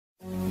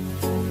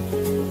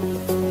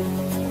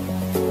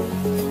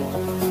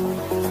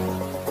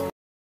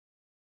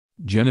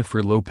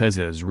Jennifer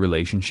Lopez's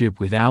relationship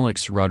with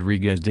Alex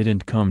Rodriguez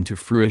didn't come to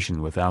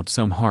fruition without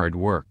some hard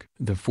work.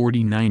 The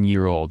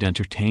 49-year-old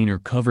entertainer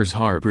covers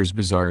Harper's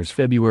Bazaar's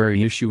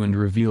February issue and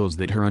reveals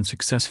that her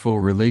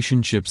unsuccessful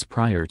relationships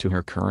prior to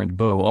her current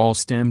beau all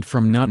stemmed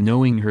from not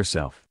knowing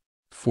herself.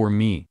 "For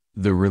me,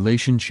 the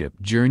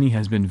relationship journey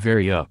has been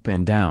very up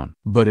and down.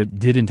 But it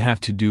didn't have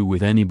to do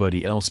with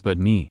anybody else but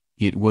me.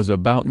 It was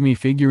about me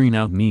figuring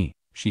out me,"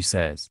 she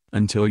says.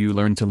 Until you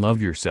learn to love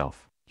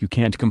yourself, you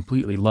can't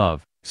completely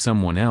love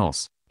someone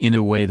else in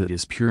a way that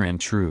is pure and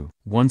true.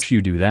 Once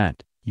you do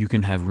that, you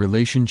can have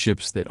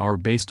relationships that are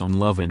based on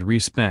love and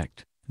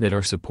respect, that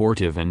are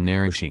supportive and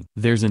nourishing.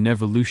 "There's an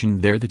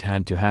evolution there that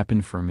had to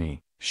happen for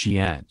me," she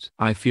adds.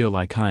 "I feel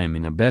like I'm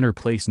in a better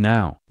place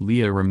now."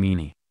 Leah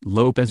Remini,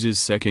 Lopez's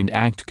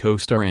second-act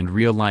co-star and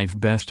real-life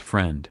best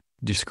friend,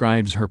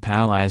 describes her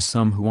pal as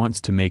some who wants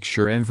to make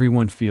sure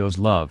everyone feels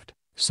loved,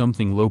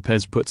 something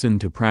Lopez puts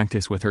into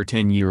practice with her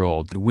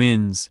 10-year-old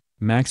twins,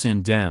 Max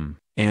and Dem,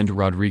 and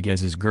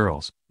Rodriguez's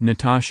girls,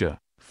 Natasha,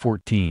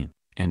 14,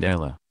 and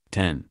Ella,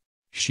 10.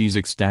 "She's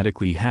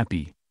ecstatically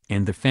happy,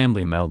 and the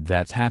family meld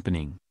that's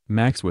happening,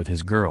 Max with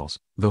his girls,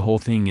 the whole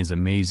thing is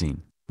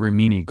amazing,"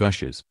 Remini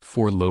gushes.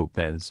 For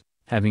Lopez,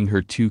 having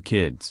her 2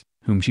 kids,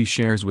 whom she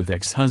shares with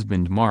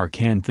ex-husband Mark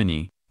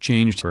Anthony,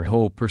 changed her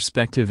whole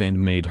perspective and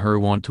made her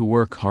want to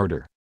work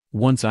harder.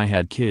 "Once I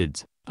had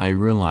kids, I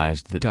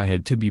realized that I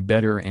had to be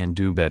better and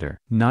do better.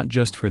 Not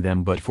just for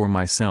them but for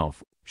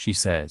myself," she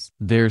says.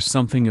 "There's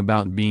something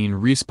about being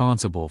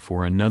responsible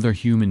for another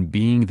human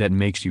being that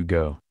makes you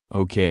go,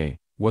 okay,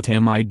 what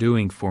am I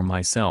doing for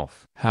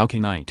myself? How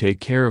can I take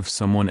care of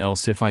someone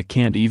else if I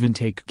can't even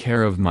take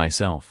care of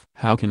myself?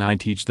 How can I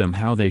teach them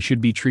how they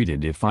should be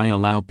treated if I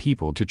allow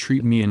people to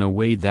treat me in a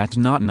way that's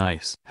not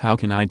nice? How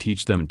can I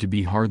teach them to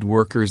be hard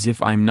workers if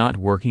I'm not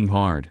working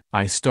hard?"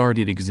 I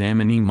started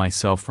examining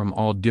myself from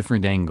all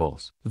different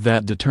angles.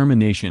 That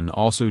determination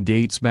also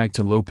dates back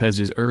to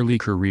Lopez's early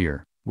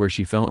career, where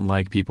she felt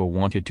like people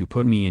wanted to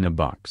put me in a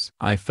box.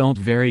 "I felt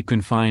very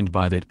confined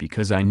by that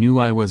because I knew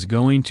I was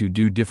going to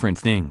do different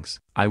things.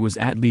 I was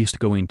at least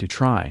going to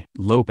try,"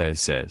 Lopez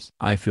says.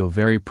 "I feel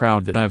very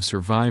proud that I've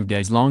survived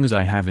as long as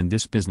I have in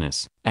this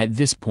business. At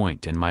this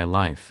point in my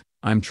life,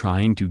 I'm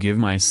trying to give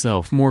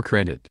myself more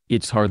credit.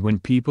 It's hard when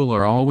people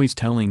are always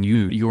telling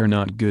you you're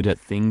not good at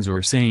things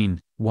or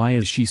saying, 'Why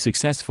is she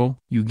successful?'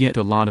 You get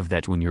a lot of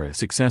that when you're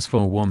a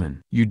successful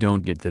woman. You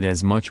don't get that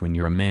as much when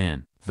you're a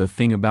man. The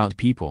thing about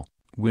people,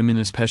 women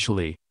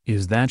especially,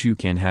 is that you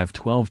can have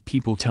 12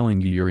 people telling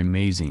you you're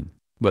amazing,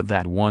 but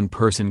that one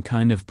person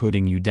kind of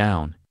putting you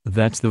down,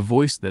 that's the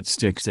voice that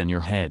sticks in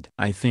your head.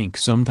 I think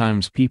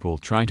sometimes people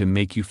try to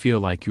make you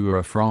feel like you're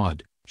a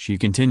fraud," she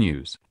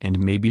continues. "And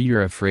maybe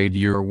you're afraid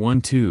you're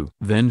one too.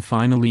 Then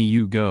finally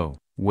you go,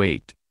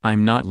 wait,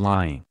 I'm not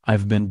lying.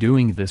 I've been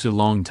doing this a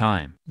long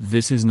time.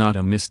 This is not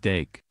a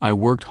mistake. I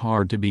worked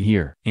hard to be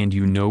here. And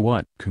you know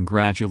what?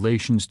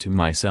 Congratulations to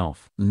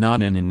myself.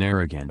 Not in an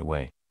arrogant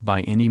way,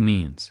 by any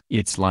means.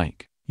 It's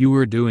like, you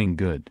were doing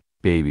good,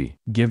 baby.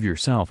 Give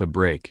yourself a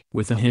break."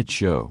 With a hit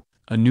show,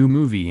 a new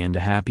movie and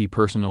a happy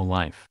personal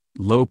life,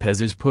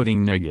 Lopez is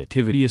putting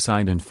negativity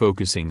aside and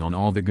focusing on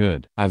all the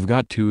good. "I've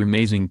got 2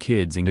 amazing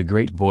kids and a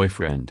great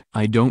boyfriend.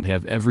 I don't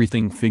have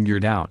everything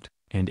figured out,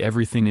 and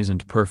everything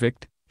isn't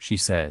perfect," she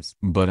says.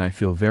 "But I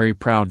feel very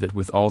proud that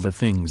with all the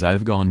things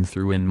I've gone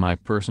through in my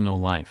personal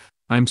life,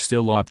 I'm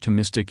still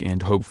optimistic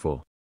and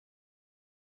hopeful."